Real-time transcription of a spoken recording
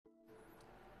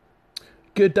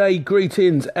Good day,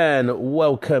 greetings, and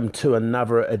welcome to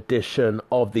another edition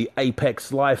of the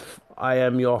Apex Life. I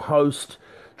am your host,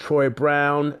 Troy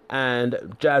Brown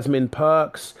and Jasmine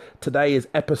Perks. Today is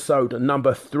episode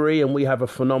number 3, and we have a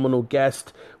phenomenal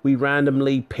guest. We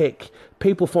randomly pick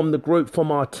people from the group,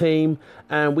 from our team,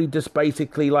 and we just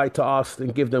basically like to ask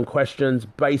and give them questions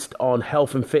based on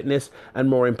health and fitness, and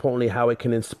more importantly, how it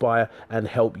can inspire and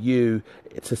help you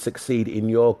to succeed in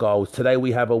your goals. Today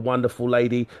we have a wonderful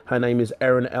lady. Her name is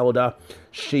Erin Elder.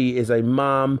 She is a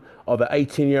mom of an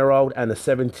 18-year-old and a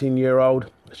 17-year-old.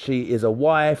 She is a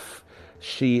wife.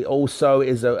 She also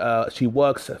is she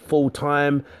works full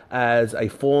time as a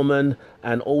foreman,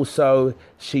 and also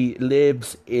she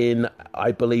lives in,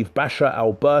 I believe, Basher,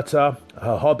 Alberta.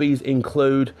 Her hobbies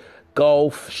include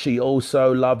golf. She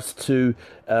also loves to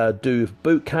do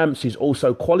boot camps. She's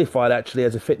also qualified actually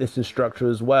as a fitness instructor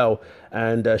as well,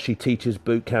 and she teaches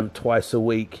boot camp twice a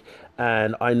week.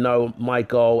 And I know my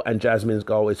goal and Jasmine's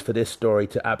goal is for this story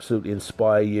to absolutely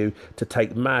inspire you to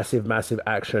take massive, massive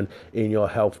action in your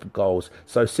health goals.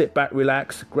 So sit back,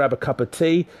 relax, grab a cup of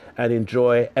tea, and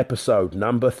enjoy episode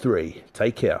number 3.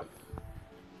 Take care.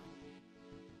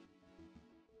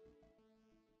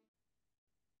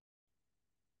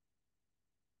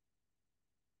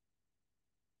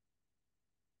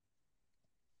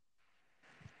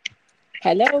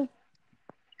 Hello.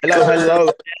 Hello,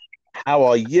 hello. How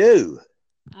are you?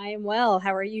 I am well.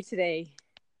 How are you today?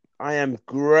 I am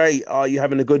great. Are you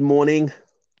having a good morning?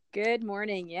 Good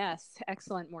morning. Yes,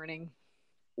 excellent morning.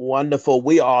 Wonderful.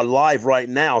 We are live right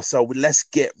now, so let's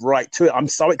get right to it. I'm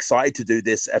so excited to do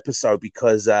this episode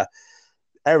because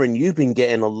Erin, you've been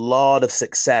getting a lot of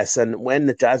success, and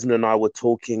when Jasmine and I were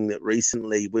talking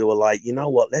recently, we were like, you know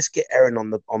what? Let's get Erin on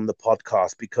the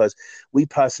podcast because we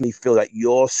personally feel that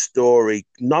your story,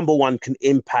 number one, can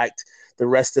impact the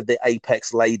rest of the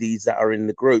Apex ladies that are in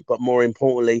the group, but more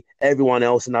importantly, everyone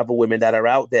else and other women that are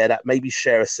out there that maybe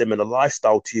share a similar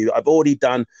lifestyle to you. I've already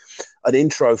done an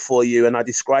intro for you, and I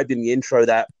described in the intro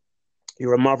that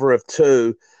you're a mother of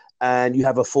 2 and you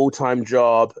have a full-time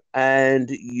job and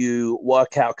you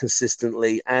work out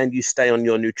consistently and you stay on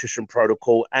your nutrition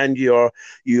protocol and you're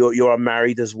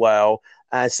married as well.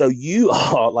 And so you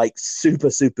are like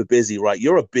super, super busy, right?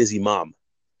 You're a busy mom.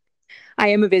 I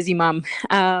am a busy mom.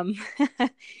 You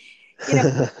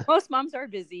know, most moms are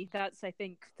busy. That's, I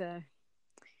think, the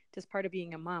just part of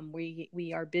being a mom.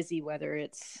 We are busy, whether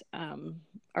it's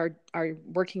our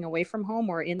working away from home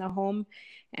or in the home,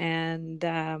 and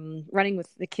running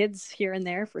with the kids here and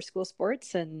there for school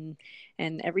sports and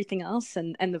everything else,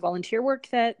 and the volunteer work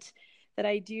that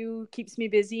I do keeps me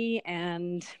busy.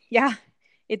 And yeah,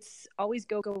 it's always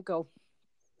go go go.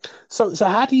 So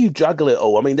how do you juggle it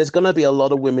all? I mean, there's going to be a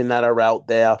lot of women that are out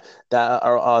there that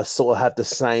are sort of have the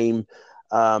same,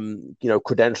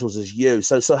 credentials as you.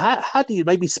 So how do you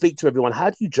maybe speak to everyone?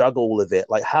 How do you juggle all of it?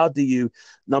 Like, how do you,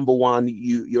 number one,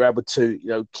 you're able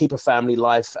to, keep a family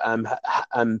life,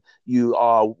 you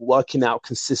are working out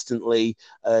consistently,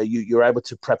 you're able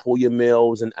to prep all your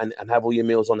meals and have all your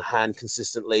meals on hand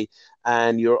consistently,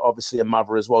 and you're obviously a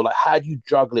mother as well. Like, how do you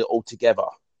juggle it all together?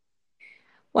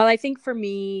 Well, I think for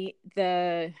me,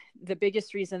 the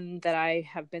biggest reason that I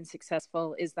have been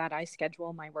successful is that I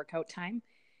schedule my workout time,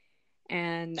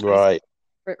 and I schedule Right,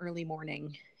 for early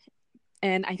morning.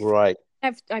 And right.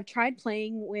 I've tried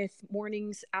playing with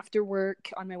mornings after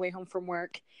work on my way home from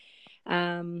work,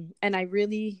 and I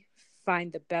really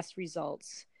find the best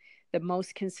results, the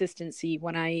most consistency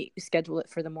when I schedule it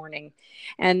for the morning.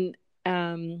 And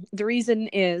the reason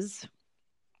is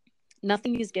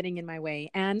nothing is getting in my way,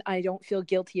 and I don't feel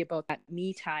guilty about that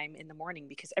me time in the morning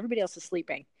because everybody else is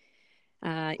sleeping. You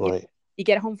know, Right. you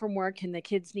get home from work and the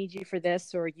kids need you for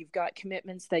this, or you've got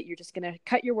commitments that you're just going to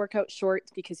cut your workout short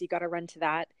because you got to run to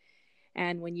that.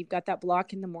 And when you've got that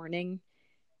block in the morning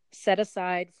set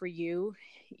aside for you,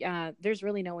 there's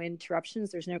really no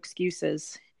interruptions. There's no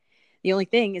excuses. The only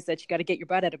thing is that you got to get your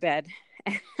butt out of bed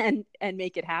and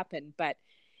make it happen. But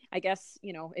I guess,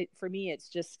 for me, it's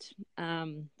just,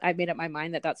 I've made up my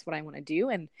mind that that's what I want to do.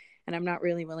 And I'm not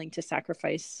really willing to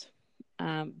sacrifice,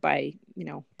 by,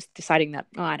 deciding that,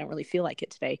 oh, I don't really feel like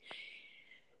it today.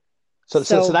 So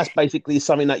So that's basically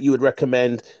something that you would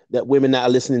recommend that women that are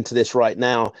listening to this right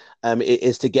now,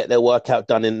 is to get their workout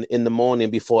done in the morning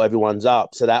before everyone's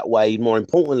up. So that way, more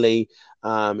importantly,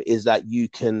 is that you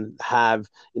can have,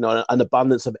 an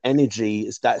abundance of energy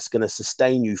that's going to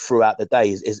sustain you throughout the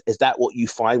day. Is that what you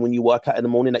find when you work out in the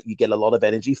morning, that you get a lot of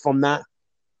energy from that?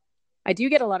 I do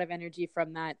get a lot of energy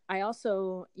from that. I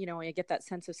also, I get that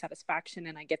sense of satisfaction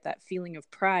and I get that feeling of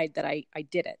pride that I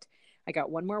did it. I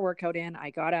got one more workout in, I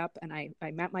got up and I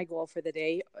met my goal for the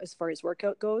day as far as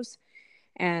workout goes.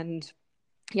 And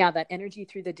yeah, that energy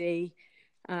through the day,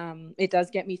 it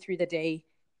does get me through the day.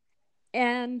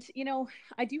 And,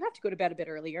 I do have to go to bed a bit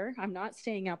earlier. I'm not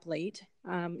staying up late.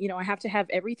 I have to have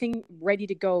everything ready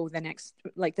to go the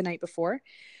night before.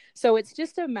 So it's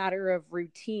just a matter of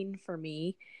routine for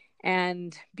me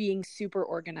and being super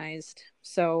organized.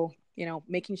 So,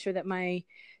 making sure that my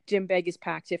gym bag is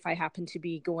packed if I happen to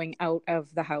be going out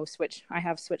of the house, which I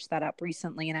have switched that up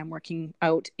recently and I'm working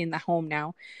out in the home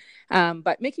now.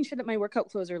 But making sure that my workout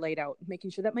clothes are laid out,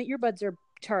 making sure that my earbuds are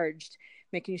charged,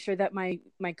 making sure that my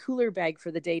cooler bag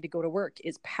for the day to go to work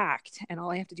is packed, and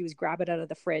all I have to do is grab it out of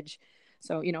the fridge.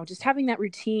 So, just having that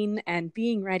routine and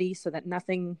being ready so that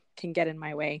nothing can get in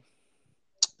my way.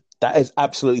 That is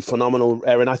absolutely phenomenal,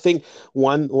 Erin. I think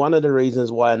one of the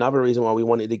reasons why, another reason why we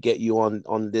wanted to get you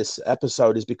on this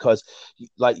episode is because,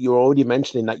 like you're already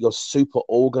mentioning, that you're super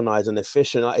organized and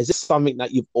efficient. Like, is this something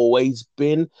that you've always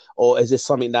been, or is this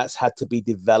something that's had to be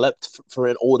developed for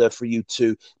in order for you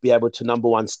to be able to, number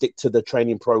one, stick to the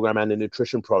training program and the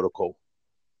nutrition protocol?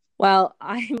 Well,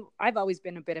 I've always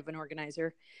been a bit of an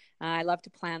organizer. I love to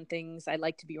plan things. I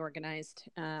like to be organized.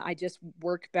 I just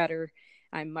work better.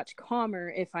 I'm much calmer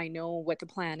if I know what the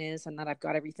plan is and that I've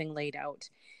got everything laid out.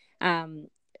 Um,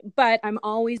 but I'm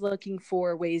always looking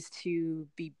for ways to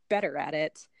be better at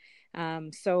it.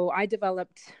 So I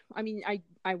developed. I mean,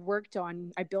 I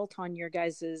built on your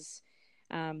guys's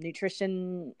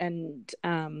nutrition and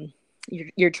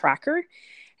your tracker,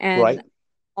 and Right.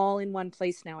 all in one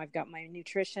place now. I've got my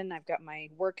nutrition, I've got my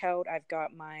workout, I've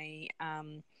got my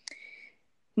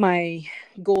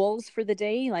goals for the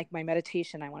day, like my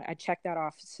meditation. I check that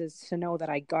off to know that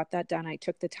I got that done. I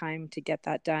took the time to get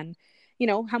that done.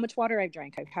 How much water I've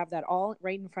drank. I have that all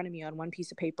right in front of me on one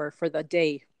piece of paper for the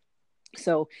day.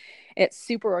 So it's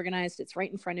super organized. It's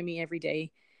right in front of me every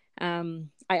day.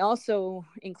 I also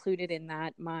included in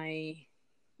that my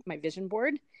vision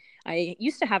board. I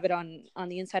used to have it on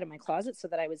the inside of my closet so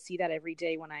that I would see that every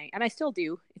day and I still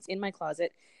do. It's in my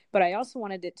closet, but I also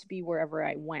wanted it to be wherever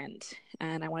I went,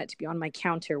 and I want it to be on my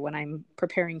counter when I'm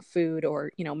preparing food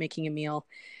or, making a meal,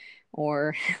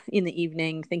 or in the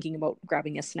evening thinking about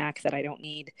grabbing a snack that I don't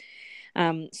need.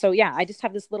 So yeah, I just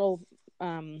have this little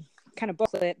kind of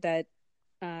booklet that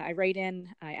I write in,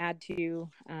 I add to,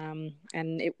 and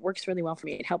it works really well for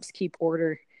me. It helps keep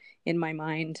order in my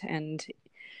mind and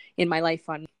in my life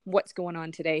on what's going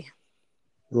on today.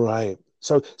 Right.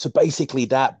 So basically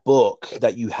that book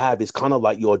that you have is kind of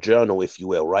like your journal, if you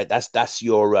will, right? That's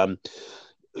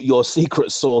your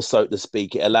secret sauce, so to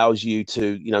speak. It allows you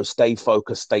to, stay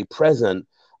focused, stay present.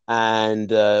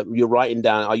 And are you writing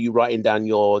down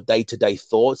your day-to-day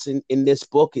thoughts in this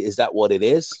book? Is that what it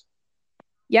is?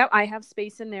 Yep, I have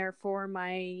space in there for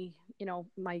my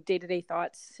day-to-day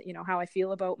thoughts, how I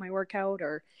feel about my workout,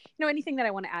 or, anything that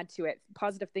I want to add to it,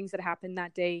 positive things that happened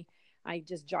that day. I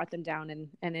just jot them down,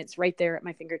 and it's right there at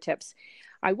my fingertips.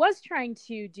 I was trying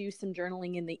to do some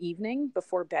journaling in the evening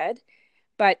before bed,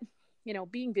 but,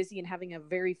 being busy and having a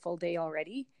very full day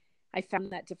already, I found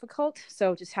that difficult.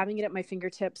 So just having it at my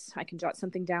fingertips, I can jot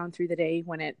something down through the day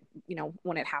when it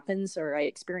happens, or I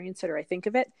experience it, or I think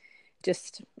of it.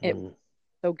 Just it Mm.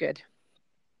 so good.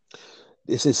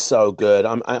 This is so good.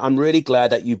 I'm really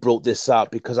glad that you brought this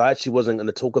up because I actually wasn't going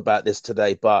to talk about this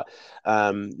today, but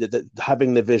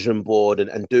having the vision board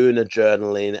and doing the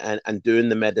journaling and doing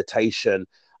the meditation.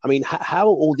 I mean, how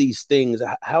all these things,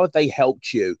 how have they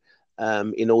helped you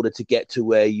in order to get to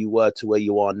where you were to where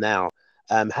you are now?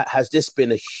 Has this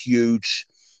been a huge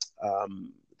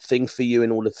thing for you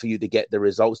in order for you to get the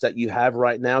results that you have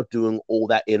right now, doing all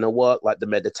that inner work, like the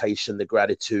meditation, the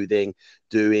gratituding,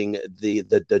 doing the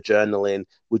journaling?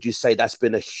 Would you say that's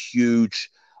been a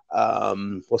huge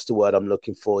what's the word I'm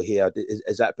looking for here?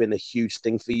 Has that been a huge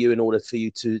thing for you in order for you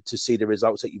to see the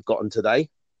results that you've gotten today?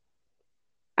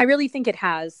 I really think it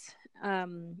has. A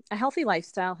healthy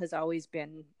lifestyle has always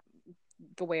been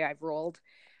the way I've rolled,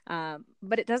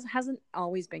 but it hasn't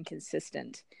always been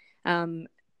consistent. Um,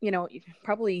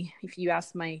 Probably if you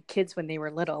asked my kids when they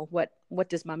were little, what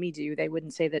does mommy do? They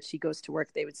wouldn't say that she goes to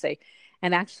work. They would say,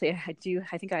 and actually, I do.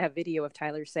 I think I have video of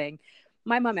Tyler saying,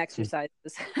 "My mom exercises."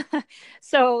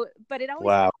 So, but it always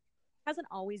Wow. hasn't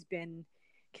always been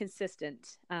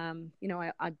consistent.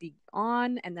 I'd be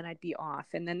on and then I'd be off.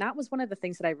 And then that was one of the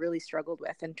things that I really struggled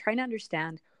with, and trying to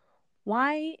understand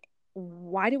why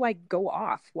do I go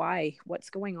off? What's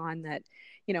going on that,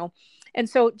 you know, and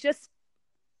so just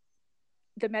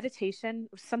the meditation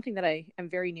was something that I am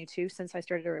very new to since I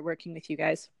started working with you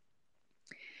guys.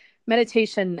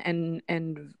 Meditation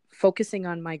and focusing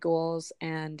on my goals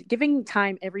and giving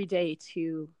time every day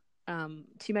to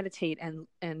to meditate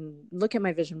and look at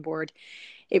my vision board,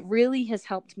 it really has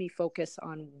helped me focus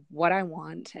on what I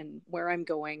want and where I'm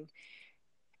going.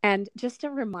 And just a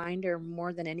reminder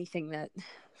more than anything that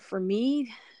for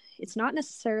me, it's not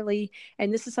necessarily,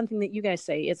 and this is something that you guys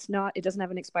say, it doesn't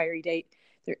have an expiry date.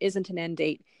 There isn't an end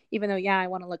date, even though, yeah, I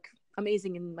want to look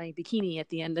amazing in my bikini at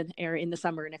the end of, or in the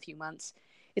summer in a few months.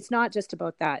 It's not just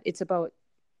about that. It's about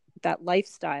that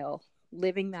lifestyle,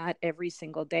 living that every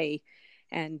single day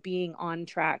and being on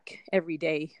track every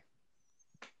day.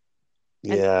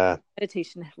 And Yeah.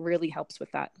 meditation really helps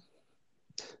with that.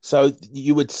 So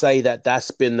you would say that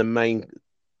that's been the main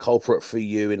culprit for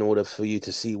you in order for you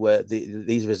to see where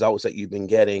these results that you've been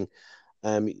getting.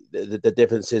 The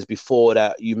difference is before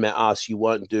that you met us, you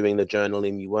weren't doing the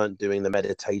journaling, you weren't doing the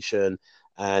meditation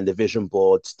and the vision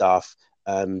board stuff.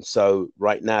 So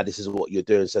right now, this is what you're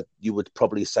doing. So you would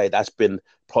probably say that's been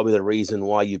probably the reason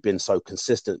why you've been so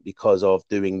consistent because of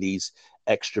doing these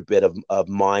extra bit of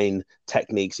mind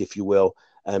techniques, if you will,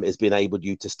 has been able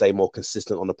you to stay more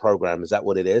consistent on the program. Is that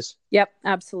what it is? Yep,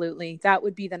 absolutely. That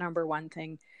would be the number one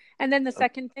thing. And then the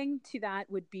second thing to that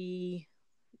would be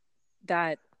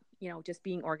that, just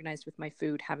being organized with my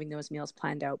food, having those meals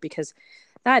planned out, because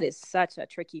that is such a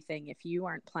tricky thing. If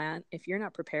you're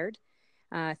not prepared,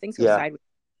 things go Yeah, sideways.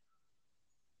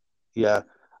 yeah.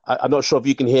 I'm not sure if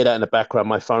you can hear that in the background.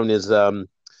 My phone is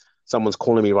someone's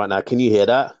calling me right now. Can you hear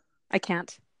that? I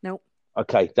can't. Nope.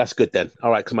 Okay, that's good then. All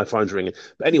right, because my phone's ringing.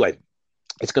 But anyway,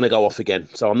 it's going to go off again.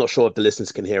 So I'm not sure if the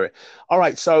listeners can hear it. All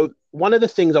right. So one of the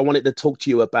things I wanted to talk to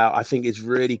you about, I think is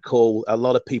really cool. A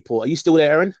lot of people, are you still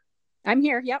there, Erin? I'm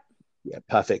here. Yep. Yeah,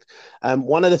 perfect.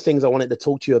 One of the things I wanted to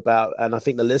talk to you about, and I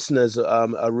think the listeners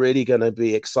are really going to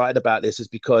be excited about this, is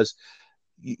because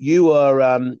you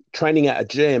are training at a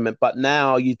gym, but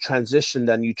now you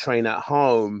transitioned and you train at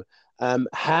home.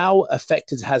 How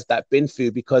effective has that been for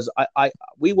you? Because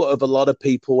we work with a lot of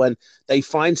people, and they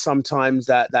find sometimes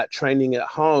that training at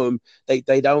home,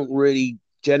 they don't really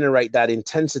generate that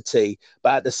intensity,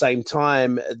 but at the same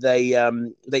time, they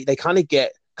kind of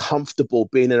get comfortable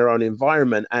being in their own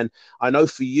environment. And I know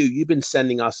for you, you've been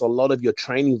sending us a lot of your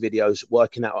training videos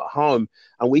working out at home,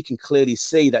 and we can clearly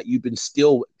see that you've been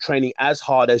still training as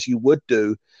hard as you would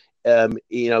do, in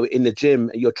the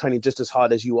gym. You're training just as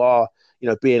hard as you are,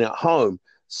 being at home.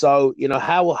 So,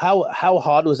 how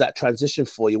hard was that transition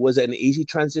for you? Was it an easy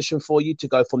transition for you to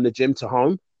go from the gym to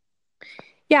home?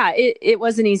 Yeah, it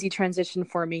was an easy transition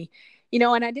for me.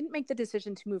 And I didn't make the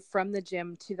decision to move from the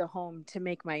gym to the home to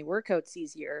make my workouts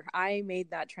easier. I made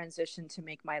that transition to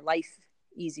make my life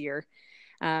easier.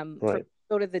 For Right.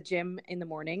 go to the gym in the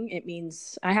morning, it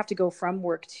means I have to go from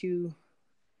the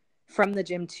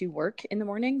gym to work in the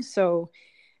morning. So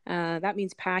that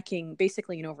means packing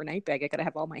basically an overnight bag. I got to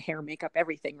have all my hair, makeup,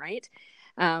 everything, right?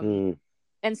 Um, Mm,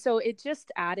 and so it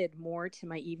just added more to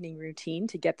my evening routine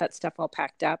to get that stuff all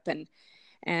packed up. I'm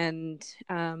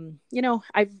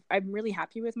really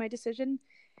happy with my decision.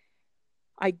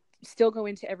 I still go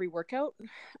into every workout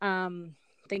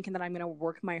thinking that I'm going to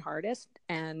work my hardest,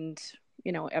 and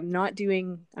I'm not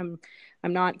going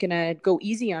to go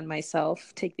easy on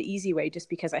myself, take the easy way just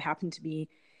because I happen to be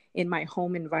in my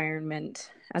home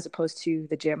environment as opposed to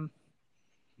the gym.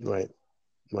 right.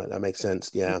 Right. That makes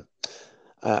sense. Yeah.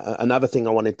 Another thing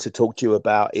I wanted to talk to you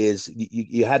about is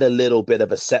you had a little bit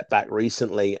of a setback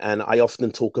recently, and I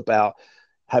often talk about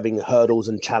having hurdles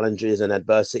and challenges and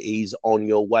adversities on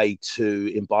your way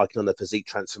to embarking on the physique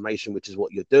transformation, which is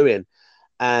what you're doing.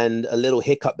 And a little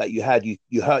hiccup that you had,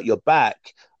 you hurt your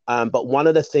back. But one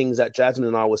of the things that Jasmine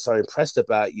and I were so impressed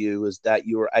about you was that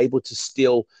you were able to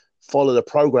still follow the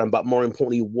program, but more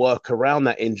importantly, work around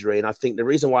that injury. And I think the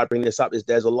reason why I bring this up is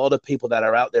there's a lot of people that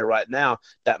are out there right now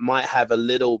that might have a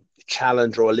little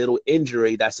challenge or a little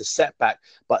injury that's a setback,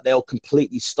 but they'll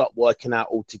completely stop working out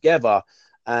altogether.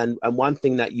 And one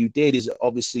thing that you did is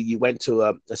obviously you went to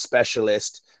a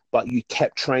specialist, but you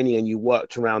kept training and you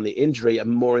worked around the injury, and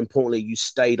more importantly, you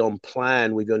stayed on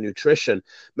plan with your nutrition.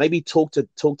 Maybe talk to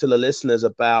the listeners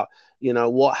about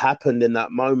what happened in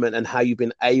that moment and how you've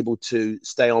been able to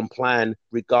stay on plan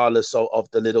regardless of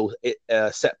the little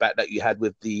setback that you had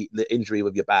with the injury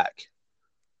with your back.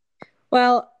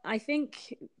 Well, I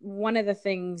think one of the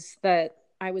things that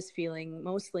I was feeling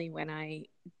mostly when I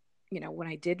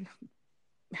did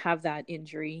have that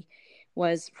injury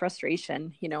was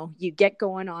frustration. You get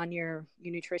going on your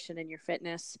nutrition and your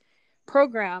fitness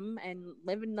program and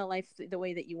living the life the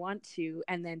way that you want to,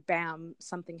 and then bam,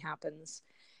 something happens.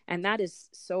 And that is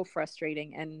so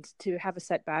frustrating. And to have a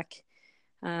setback,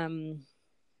 um,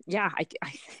 yeah,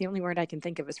 the only word I can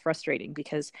think of is frustrating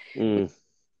because Mm,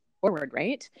 forward,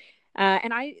 right?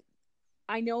 And I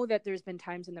I know that there's been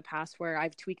times in the past where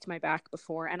I've tweaked my back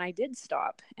before and I did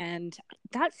stop. And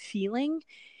that feeling,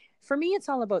 for me, it's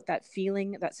all about that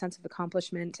feeling, that sense of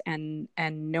accomplishment, and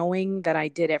knowing that I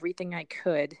did everything I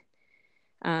could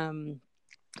um,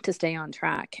 to stay on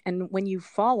track. And when you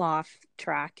fall off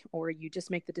track, or you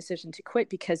just make the decision to quit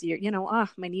because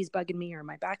my knee's bugging me or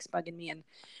my back's bugging me, and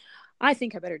I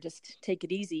think I better just take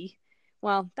it easy.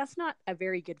 Well, that's not a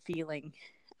very good feeling.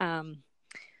 Um,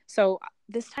 so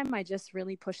this time I just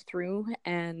really pushed through,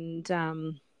 and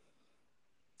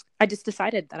I just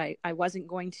decided that I wasn't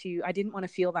going to, I didn't want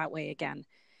to feel that way again.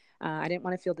 I didn't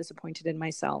want to feel disappointed in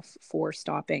myself for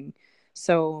stopping.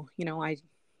 So,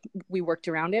 we worked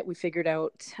around it. We figured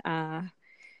out,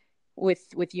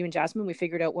 with you and Jasmine, we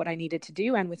figured out what I needed to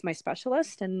do, and with my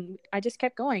specialist, and I just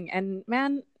kept going. And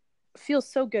man,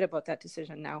 feels so good about that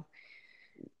decision now.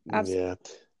 Absolutely. Yeah.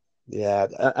 Yeah,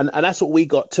 and that's what we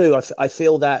got too. I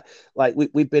feel that like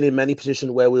we've been in many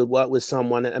positions where we'll work with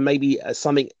someone and maybe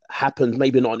something happens,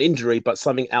 maybe not an injury, but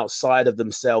something outside of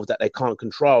themselves that they can't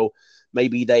control.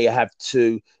 Maybe they have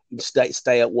to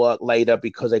stay at work later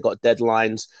because they got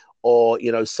deadlines, or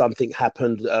something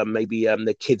happened. Maybe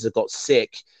the kids have got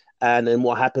sick, and then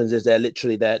what happens is they're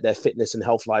literally their fitness and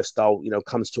health lifestyle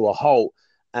comes to a halt,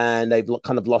 and they've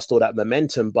kind of lost all that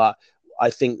momentum. But I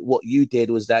think what you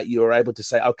did was that you were able to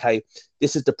say, okay,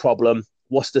 this is the problem.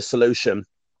 What's the solution?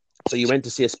 So you went to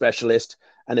see a specialist,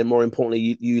 and then more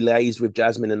importantly, you liaised with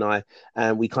Jasmine and I,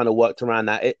 and we kind of worked around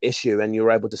that issue, and you were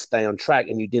able to stay on track,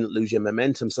 and you didn't lose your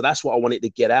momentum. So that's what I wanted to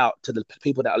get out to the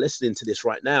people that are listening to this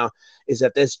right now, is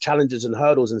that there's challenges and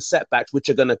hurdles and setbacks which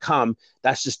are going to come.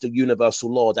 That's just a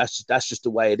universal law. That's just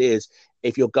the way it is.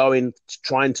 If you're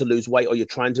trying to lose weight, or you're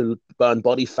trying to burn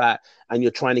body fat, and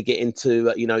you're trying to get into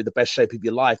the best shape of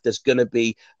your life, there's going to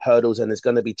be hurdles and there's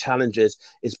going to be challenges.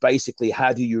 It's basically,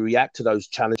 how do you react to those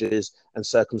challenges and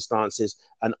circumstances,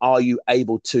 and are you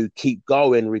able to keep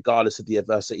going regardless of the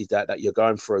adversities that you're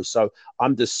going through? So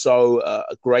I'm just so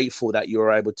grateful that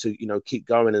you're able to keep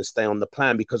going and stay on the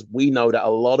plan, because we know that a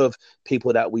lot of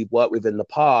people that we've worked with in the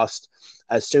past,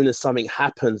 as soon as something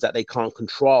happens that they can't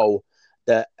control,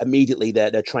 that immediately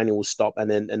their training will stop, and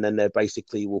then they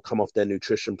basically will come off their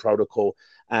nutrition protocol,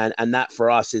 and that for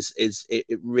us is it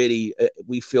really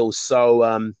we feel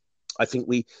so I think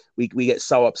we get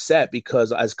so upset,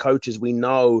 because as coaches we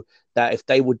know that if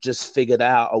they would just figured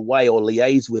out a way, or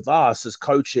liaise with us as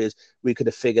coaches, we could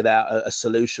have figured out a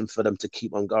solution for them to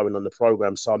keep on going on the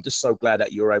program. So I'm just so glad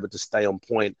that you're able to stay on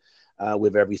point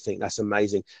with everything. That's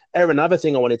amazing. Erin, another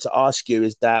thing I wanted to ask you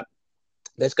is that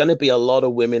there's going to be a lot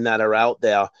of women that are out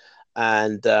there,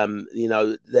 and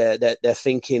they're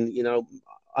thinking,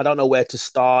 I don't know where to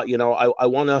start. I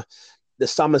want to. The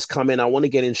summer's coming. I want to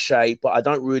get in shape, but I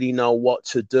don't really know what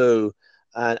to do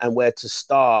and where to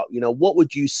start. What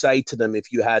would you say to them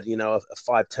if you had a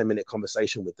 5-10 minute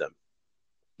conversation with them?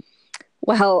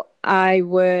 Well, I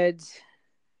would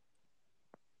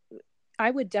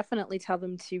definitely tell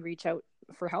them to reach out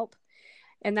for help.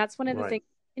 And that's one of the Right. things,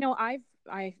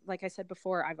 like I said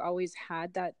before, I've always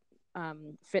had that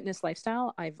fitness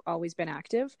lifestyle. I've always been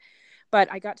active,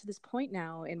 but I got to this point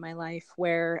now in my life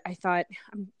where I thought,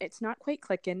 it's not quite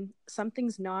clicking. I'm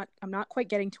not quite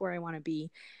getting to where I want to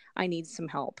be. I need some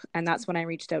help. And that's when I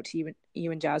reached out to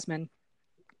you and Jasmine,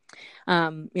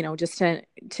 just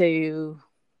to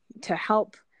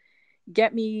help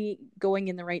get me going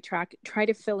in the right track, try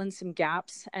to fill in some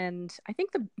gaps. And I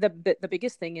think the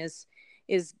biggest thing is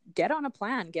get on a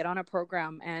plan, get on a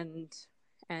program, and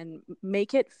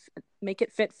make it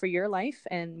fit for your life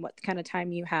and what kind of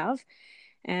time you have,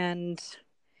 and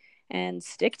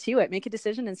stick to it. Make a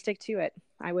decision and stick to it.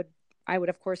 I would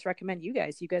of course recommend you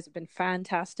guys. You guys have been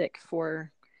fantastic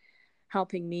for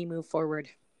helping me move forward.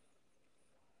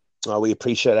 Oh, we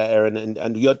appreciate that, Erin,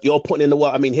 and you're putting in the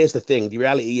work. I mean, here's the thing: the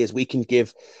reality is, we can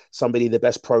give somebody the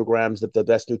best programs, the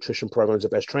best nutrition programs, the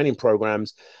best training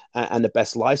programs, and the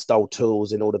best lifestyle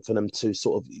tools in order for them to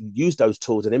sort of use those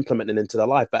tools and implement them into their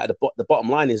life. But the bottom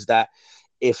line is that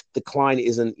if the client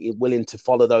isn't willing to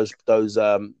follow those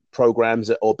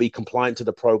programs or be compliant to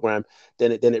the program,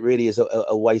 then it really is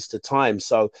a waste of time.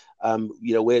 So,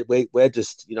 we're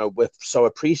just we're so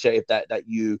appreciative that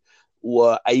you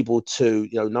were able to,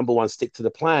 number one, stick to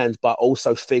the plans, but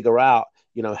also figure out,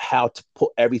 how to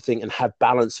put everything and have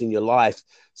balance in your life.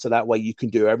 So that way you can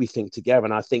do everything together.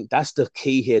 And I think that's the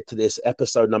key here to this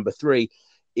episode number 3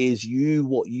 is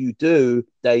what you do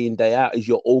day in, day out is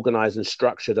you're organized and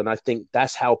structured. And I think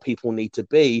that's how people need to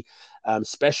be,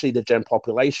 especially the gen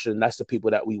population. That's the people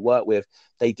that we work with.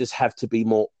 They just have to be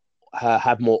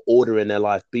have more order in their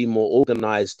life, be more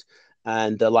organized,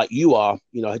 and like you are,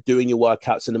 doing your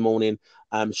workouts in the morning,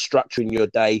 structuring your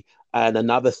day. And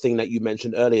another thing that you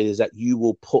mentioned earlier is that you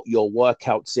will put your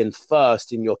workouts in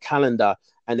first in your calendar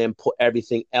and then put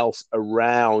everything else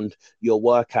around your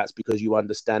workouts, because you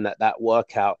understand that that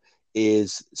workout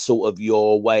is sort of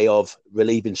your way of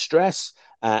relieving stress,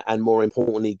 and more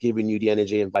importantly, giving you the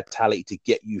energy and vitality to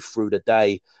get you through the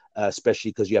day,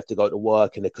 especially because you have to go to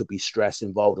work and there could be stress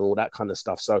involved and all that kind of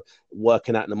stuff. So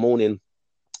working out in the morning,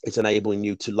 it's enabling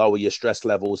you to lower your stress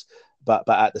levels, but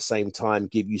at the same time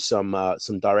give you some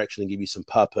direction and give you some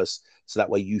purpose, so that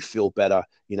way you feel better,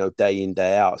 day in,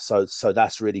 day out. So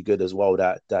that's really good as well,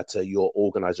 that you're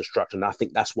organized and structured. And I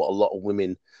think that's what a lot of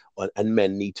women and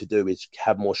men need to do, is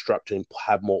have more structure and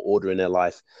have more order in their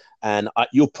life. And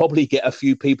you'll probably get a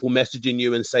few people messaging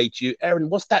you and say to you, Erin,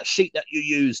 what's that sheet that you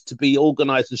use to be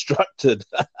organized and structured?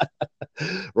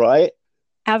 Right?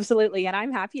 Absolutely. And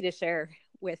I'm happy to share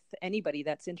with anybody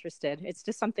that's interested. It's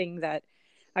just something that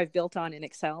I've built on in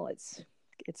Excel. It's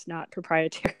not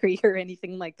proprietary or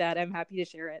anything like that. I'm happy to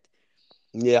share it.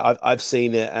 Yeah, I've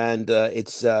seen it, and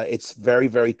it's very,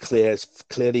 very clear. It's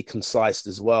clearly concise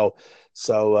as well.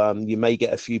 So you may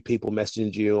get a few people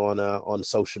messaging you on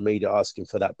social media asking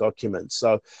for that document.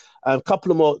 So a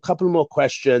couple of more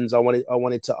questions I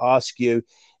wanted to ask you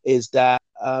is that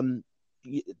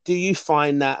do you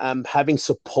find that having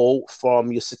support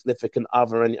from your significant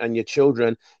other and your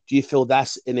children, do you feel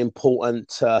that's an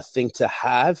important thing to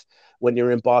have when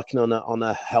you're embarking on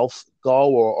a health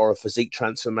goal or a physique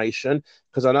transformation?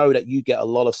 Because I know that you get a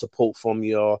lot of support from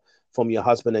your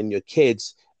husband and your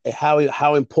kids.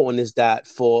 How important is that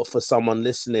for someone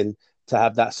listening to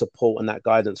have that support and that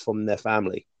guidance from their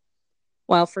family?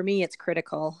 Well, for me, it's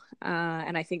critical.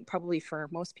 And I think probably for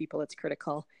most people, it's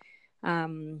critical.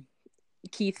 Um,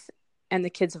 Keith and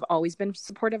the kids have always been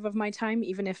supportive of my time,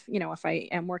 even if I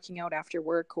am working out after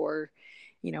work, or,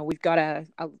 we've got a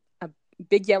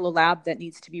big yellow lab that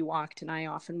needs to be walked, and I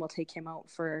often will take him out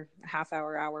for a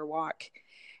hour walk.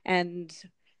 And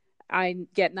I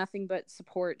get nothing but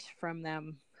support from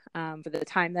them, for the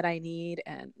time that I need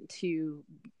and to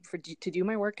do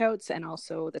my workouts, and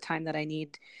also the time that I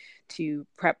need to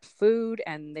prep food,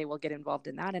 and they will get involved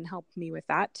in that and help me with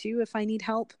that too if I need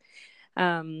help.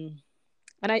 Um,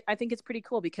 and I think it's pretty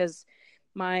cool because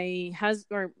my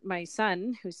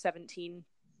son, who's 17,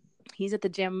 he's at the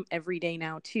gym every day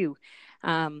now too.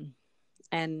 Um,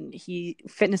 and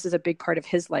fitness is a big part of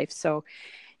his life. So,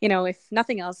 if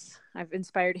nothing else, I've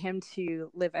inspired him to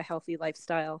live a healthy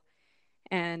lifestyle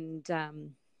and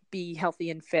be healthy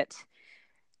and fit.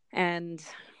 And,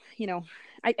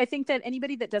 I think that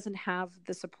anybody that doesn't have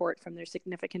the support from their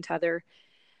significant other,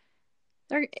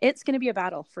 it's going to be a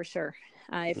battle for sure.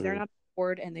 If they're Mm, not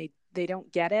bored and they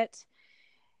don't get it,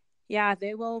 yeah,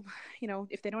 they will,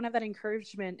 if they don't have that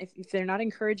encouragement, if they're not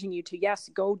encouraging you to, yes,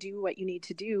 go do what you need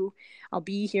to do, I'll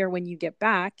be here when you get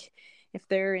back. If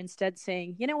they're instead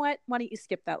saying, you know what, why don't you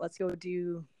skip that? Let's go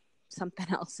do something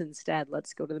else instead.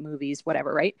 Let's go to the movies,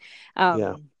 whatever. Right.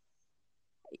 yeah. Um,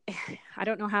 I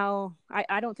don't know how,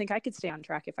 I don't think I could stay on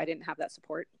track if I didn't have that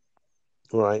support.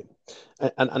 Right.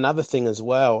 And another thing as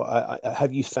well,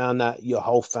 have you found that your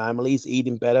whole family's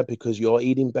eating better because you're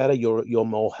eating better? You're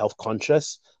more health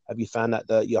conscious. Have you found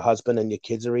that your husband and your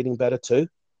kids are eating better too?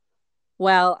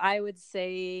 Well, I would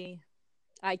say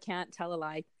I can't tell a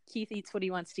lie. Keith eats what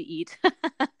he wants to eat.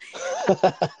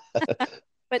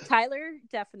 But Tyler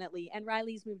definitely, and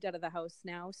Riley's moved out of the house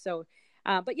now. So,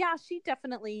 but yeah,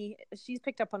 she's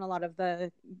picked up on a lot of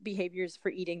the behaviors for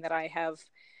eating that I have,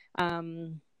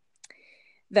 um,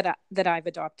 that I've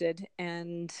adopted.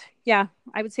 And yeah,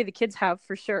 I would say the kids have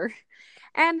for sure.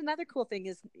 And another cool thing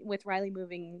is with Riley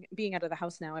being out of the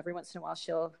house now, every once in a while,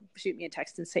 she'll shoot me a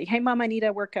text and say, "Hey mom, I need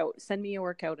a workout. Send me a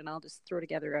workout." And I'll just throw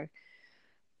together a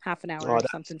half an hour Oh, or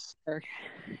something for her.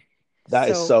 that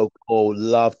is So so cool.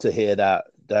 Love to hear that.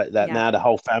 That yeah. now the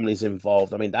whole family's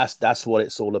involved. I mean, that's what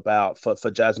it's all about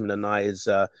for Jasmine and I, is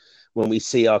when we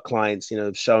see our clients,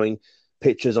 showing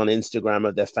pictures on Instagram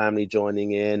of their family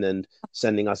joining in and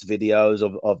sending us videos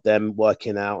of them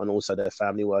working out and also their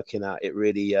family working out. It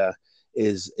really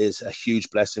is a huge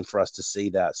blessing for us to see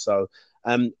that. So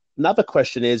another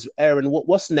question is, Erin,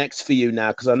 what's next for you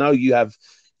now? Because I know you have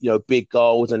big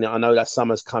goals, and I know that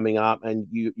summer's coming up, and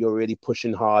you're really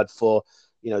pushing hard for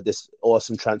this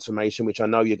awesome transformation, which I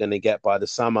know you're going to get by the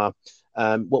summer.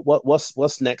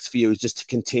 What's next for you? Is just to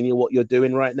continue what you're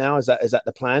doing right now? Is that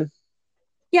the plan?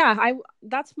 Yeah,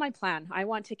 that's my plan. I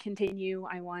want to continue.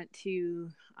 I want to,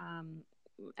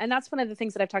 and that's one of the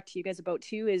things that I've talked to you guys about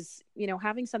too, is,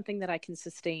 having something that I can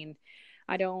sustain.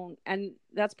 I don't, and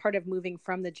that's part of moving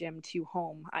from the gym to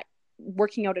home.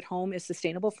 working out at home is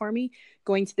sustainable for me.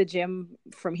 Going to the gym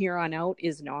from here on out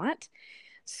is not.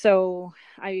 So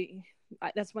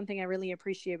that's one thing I really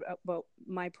appreciate about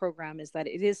my program, is that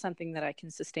it is something that I can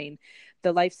sustain.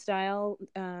 The lifestyle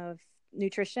of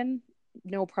nutrition,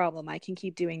 no problem. I can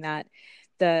keep doing that.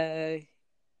 The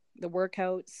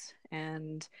workouts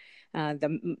and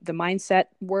the mindset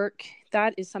work,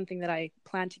 that is something that I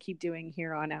plan to keep doing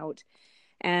here on out.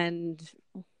 And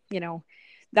you know,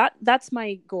 that's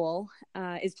my goal,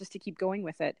 is just to keep going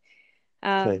with it.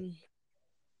 Okay.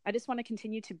 I just want to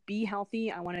continue to be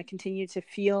healthy. I want to continue to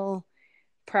feel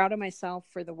proud of myself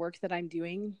for the work that I'm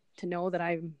doing, to know that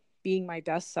I'm being my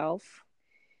best self,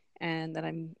 and that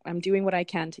I'm doing what I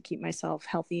can to keep myself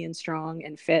healthy and strong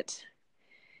and fit,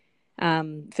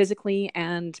 physically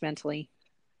and mentally.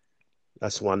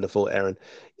 That's wonderful, Erin.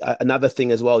 Another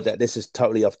thing as well, that this is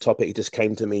totally off topic, it just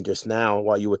came to me just now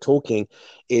while you were talking,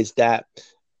 is that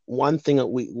one thing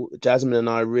that Jasmine and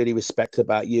I really respect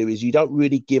about you is you don't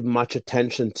really give much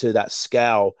attention to that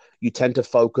scale. You tend to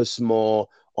focus more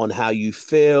on how you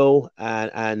feel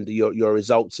and your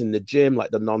results in the gym,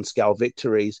 like the non-scale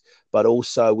victories, but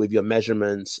also with your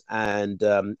measurements and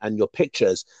your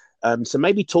pictures. So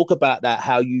maybe talk about that,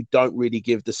 how you don't really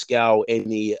give the scale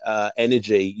any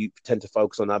energy. You tend to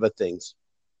focus on other things.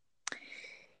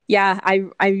 Yeah,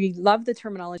 I love the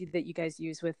terminology that you guys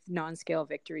use with non-scale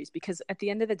victories, because at the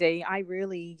end of the day, I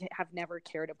really have never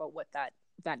cared about what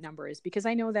that number is, because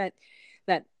I know that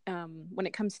when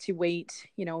it comes to weight,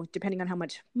 depending on how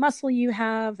much muscle you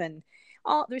have, and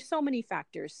there's so many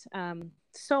factors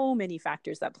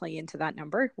that play into that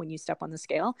number when you step on the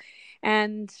scale.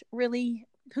 And really,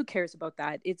 who cares about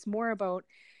that? It's more about,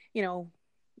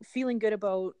 feeling good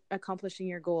about accomplishing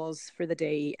your goals for the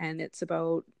day. And it's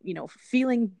about,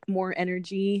 feeling more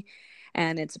energy.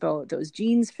 And it's about those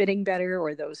jeans fitting better,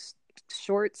 or those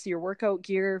shorts, your workout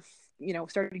gear,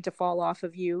 starting to fall off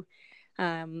of you.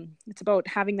 It's about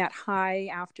having that high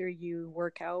after you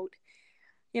work out.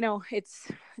 It's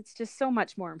just so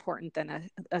much more important than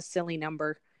a silly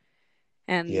number.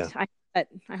 And Yeah. I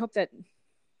hope that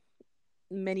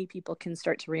many people can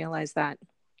start to realize that.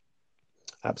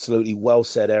 Absolutely, well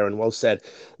said, Erin. Well said.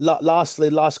 Lastly,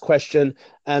 last question.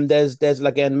 There's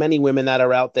again many women that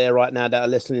are out there right now that are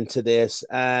listening to this,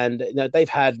 and they've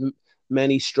had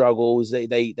many struggles.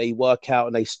 They work out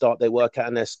and they stop. They work out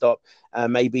and they stop.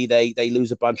 Maybe they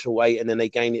lose a bunch of weight and then they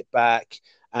gain it back,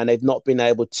 and they've not been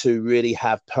able to really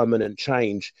have permanent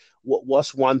change.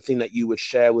 What's one thing that you would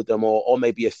share with them, or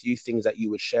maybe a few things that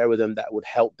you would share with them that would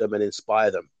help them and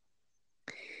inspire them?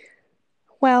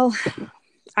 Well,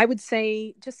 I would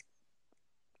say just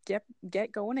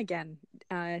get going again.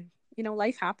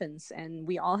 Life happens, and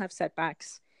we all have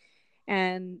setbacks,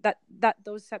 and that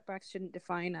those setbacks shouldn't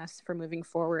define us for moving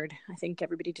forward. I think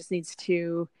everybody just needs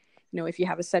to, if you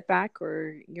have a setback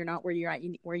or you're not where you're at,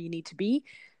 where you need to be,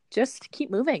 just keep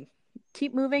moving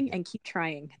and keep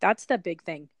trying. That's the big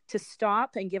thing. To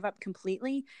stop and give up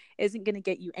completely isn't going to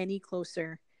get you any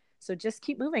closer. So just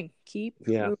keep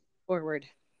Yeah. moving forward.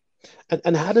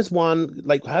 And how does one,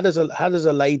 like, how does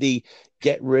a lady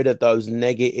get rid of those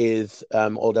negative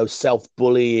or those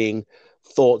self-bullying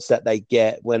thoughts that they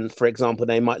get when, for example,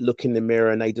 they might look in the mirror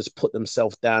and they just put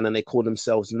themselves down and they call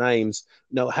themselves names?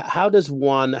 How does a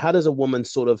woman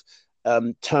sort of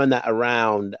turn that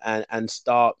around and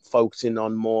start focusing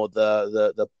on more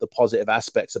the positive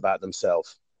aspects about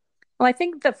themselves? Well, I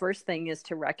think the first thing is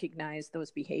to recognize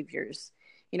those behaviors.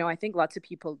 I think lots of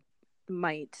people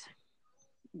might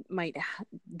might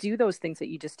do those things that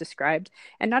you just described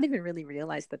and not even really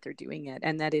realize that they're doing it,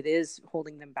 and that it is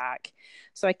holding them back.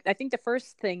 So I think the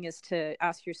first thing is to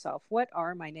ask yourself, what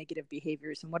are my negative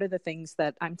behaviors, and what are the things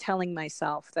that I'm telling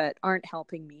myself that aren't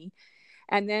helping me?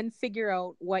 And then figure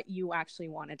out what you actually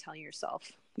want to tell yourself.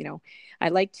 I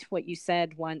liked what you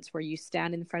said once, where you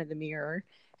stand in front of the mirror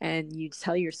and you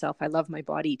tell yourself, I love my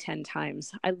body 10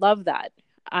 times. I love that.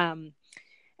 And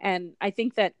I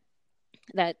think that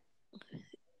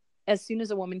as soon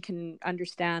as a woman can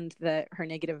understand her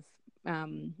negative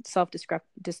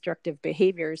self-destructive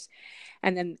behaviors,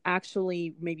 and then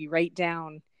actually maybe write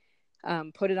down,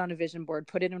 put it on a vision board,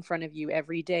 put it in front of you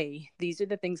every day, these are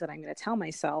the things that I'm going to tell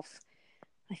myself.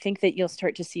 I think that you'll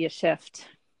start to see a shift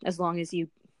as long as you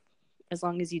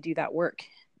do that work.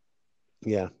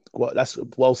 Yeah, well, that's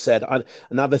well said.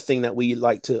 Another thing that we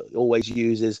like to always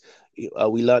use is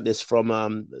we learned this from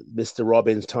Mr.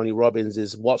 Robbins, Tony Robbins,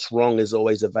 is what's wrong is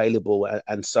always available,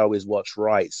 and so is what's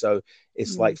right. So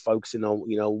it's Mm. like focusing on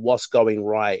what's going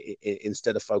right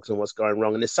instead of focusing on what's going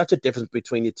wrong. And there's such a difference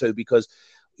between the two because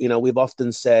we've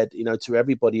often said to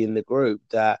everybody in the group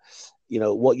that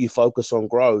what you focus on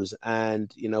grows,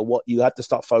 and what you have to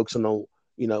start focusing on,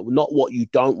 not what you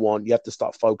don't want. You have to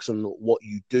start focusing on what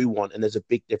you do want, and there's a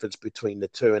big difference between the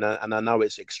two. And I know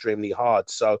it's extremely hard.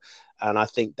 So, and I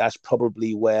think that's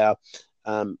probably where,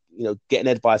 getting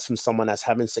advice from someone that's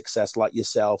having success like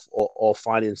yourself, or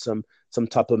finding some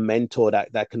type of mentor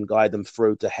that can guide them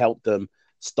through to help them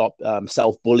stop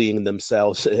self-bullying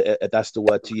themselves, if that's the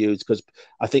word to use, because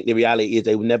I think the reality is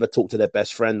they will never talk to their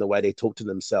best friend the way they talk to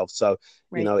themselves. So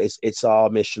Right. it's our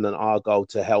mission and our goal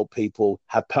to help people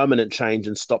have permanent change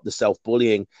and stop the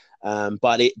self-bullying.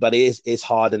 But it's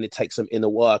hard, and it takes some inner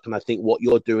work. And I think what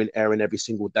you're doing, Erin, every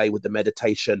single day with the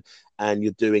meditation, and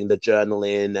you're doing the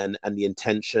journaling and the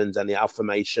intentions and the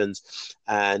affirmations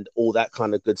and all that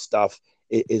kind of good stuff,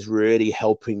 is really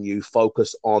helping you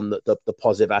focus on the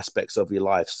positive aspects of your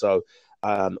life. So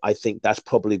I think that's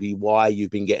probably why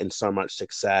you've been getting so much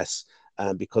success,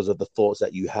 because of the thoughts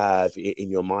that you have in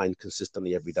your mind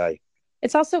consistently every day.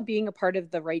 It's also being a part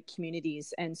of the right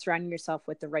communities and surrounding yourself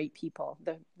with the right people,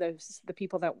 the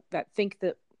people that think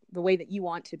the way that you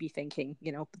want to be thinking,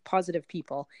 the positive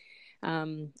people.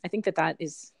 I think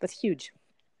that's huge.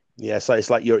 Yeah, so it's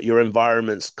like your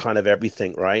environment's kind of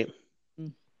everything, right?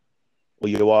 Mm. Or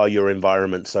you are your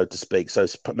environment, so to speak. So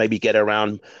maybe get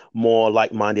around more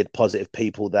like-minded, positive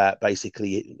people that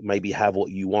basically maybe have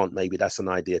what you want. Maybe that's an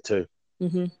idea too.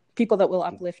 Mm-hmm. People that will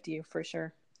uplift you for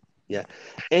sure. Yeah.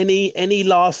 Any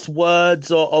last words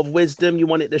of wisdom you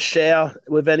wanted to share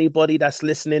with anybody that's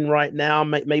listening right now?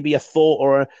 Maybe a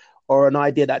thought or an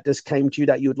idea that just came to you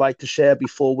that you would like to share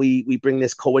before we bring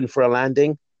this call in for a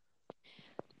landing?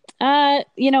 Uh,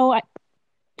 you know, I,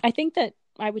 I think that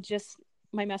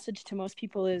my message to most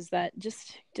people is that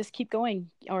just keep going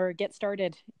or get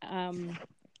started.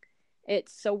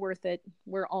 It's so worth it.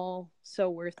 We're all so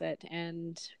worth it.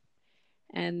 And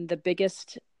the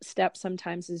biggest step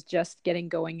sometimes is just getting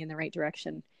going in the right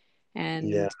direction.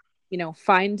 Yeah. And,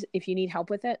 find, if you need help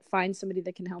with it, find somebody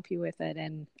that can help you with it,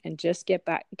 and just get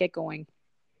going.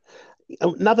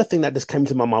 Another thing that just came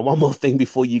to my mind, one more thing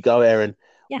before you go, Erin.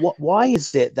 Yeah. Why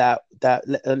is it that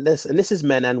and this is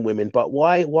men and women, but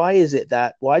why is it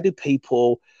that why do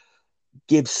people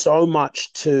give so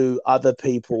much to other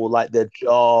people, like their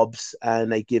jobs,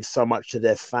 and they give so much to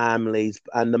their families,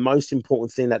 and the most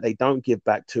important thing that they don't give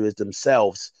back to is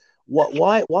themselves?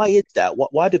 Why is that?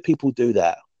 Why do people do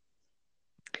that?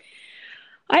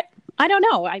 I I don't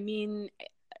know. I mean,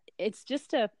 it's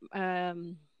just a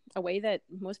way that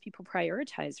most people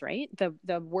prioritize, right?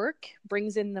 The work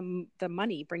brings in the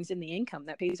money, brings in the income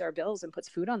that pays our bills and puts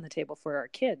food on the table for our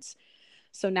kids.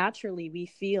 So naturally, we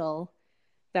feel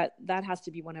that has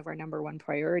to be one of our number one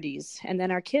priorities. And then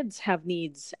our kids have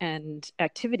needs and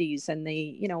activities, and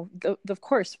they, of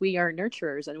course, we are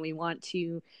nurturers, and we want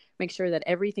to make sure that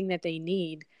everything that they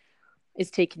need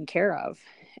is taken care of.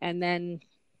 And then,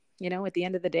 at the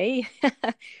end of the day,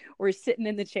 we're sitting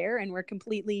in the chair and we're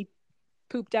completely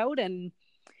pooped out, and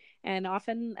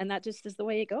that just is the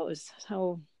way it goes.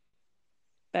 So,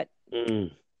 but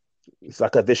Mm. It's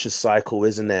like a vicious cycle,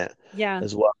 isn't it? yeah.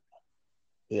 As well.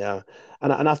 Yeah,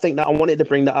 and I think that I wanted to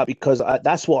bring that up because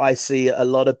that's what I see a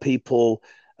lot of people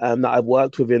that I've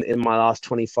worked with in my last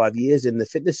 25 years in the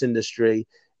fitness industry,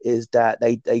 is that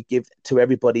they give to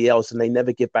everybody else and they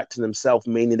never give back to themselves,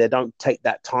 meaning they don't take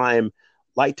that time,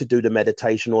 like to do the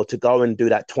meditation or to go and do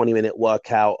that 20-minute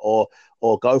workout or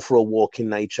go for a walk in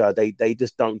nature. They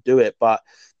just don't do it, but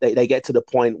they get to the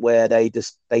point where they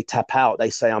tap out. They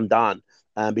say, I'm done,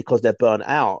 because they're burnt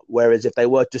out. Whereas if they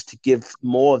were just to give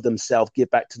more of themselves,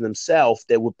 give back to themselves,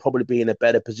 they would probably be in a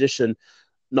better position.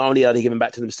 Not only are they giving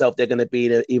back to themselves, they're going to be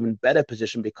in an even better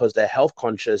position because they're health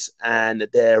conscious and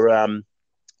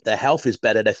their health is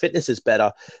better, their fitness is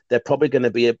better. They're probably going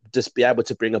to be able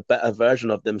to bring a better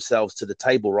version of themselves to the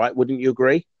table, right? Wouldn't you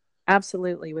agree?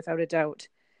 Absolutely, without a doubt.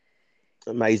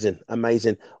 Amazing,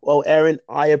 amazing. Well, Erin,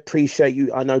 I appreciate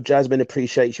you. I know Jasmine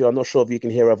appreciates you. I'm not sure if you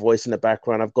can hear her voice in the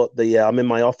background. I've got I'm in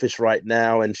my office right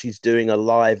now, and she's doing a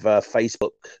live Facebook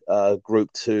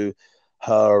group to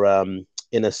her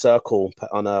inner circle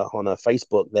on a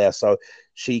Facebook there, so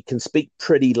she can speak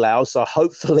pretty loud. So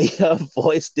hopefully her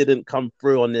voice didn't come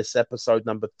through on this episode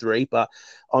number 3. But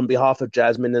on behalf of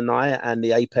Jasmine and I and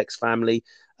the Apex family,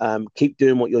 keep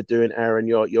doing what you're doing, Erin.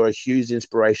 You're a huge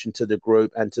inspiration to the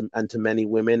group and to many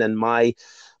women. And my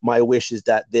wish is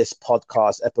that this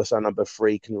podcast, episode number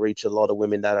 3, can reach a lot of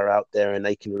women that are out there, and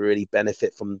they can really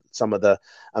benefit from some of the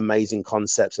amazing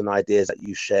concepts and ideas that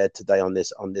you shared today on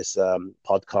this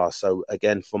podcast. So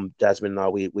again, from Jasmine and I,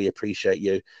 we appreciate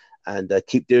you, and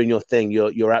keep doing your thing.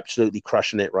 You're absolutely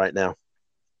crushing it right now.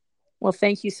 Well,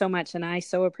 thank you so much, and I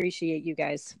so appreciate you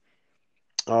guys.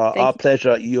 Our Thank you.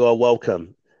 pleasure. You are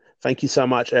welcome. Thank you so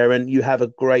much, Erin. You have a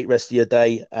great rest of your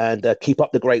day and keep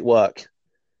up the great work.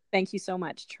 Thank you so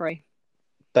much, Troy.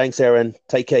 Thanks, Erin.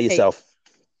 Take care of Hey, yourself.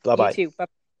 Bye you bye. too. Bye.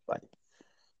 Bye.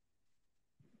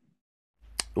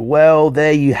 Well,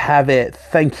 there you have it.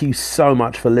 Thank you so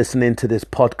much for listening to this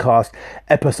podcast,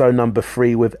 episode number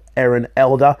 3 with Erin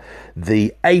Elder,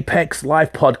 the Apex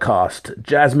Life podcast.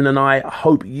 Jasmine and I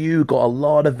hope you got a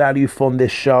lot of value from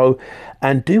this show.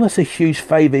 And do us a huge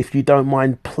favor, if you don't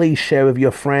mind, please share with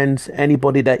your friends,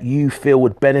 anybody that you feel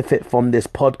would benefit from this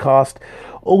podcast.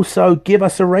 Also, give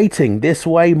us a rating. This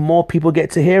way, more people get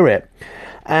to hear it.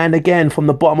 And again, from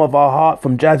the bottom of our heart,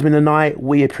 from Jasmine and I,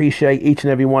 we appreciate each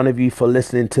and every one of you for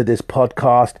listening to this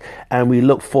podcast. And we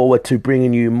look forward to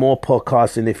bringing you more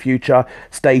podcasts in the future.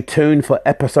 Stay tuned for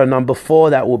episode number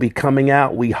 4 that will be coming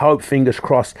out. We hope, fingers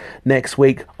crossed, next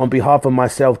week. On behalf of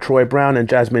myself, Troy Brown, and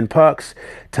Jasmine Perks,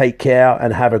 take care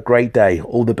and have a great day.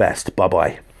 All the best.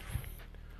 Bye-bye.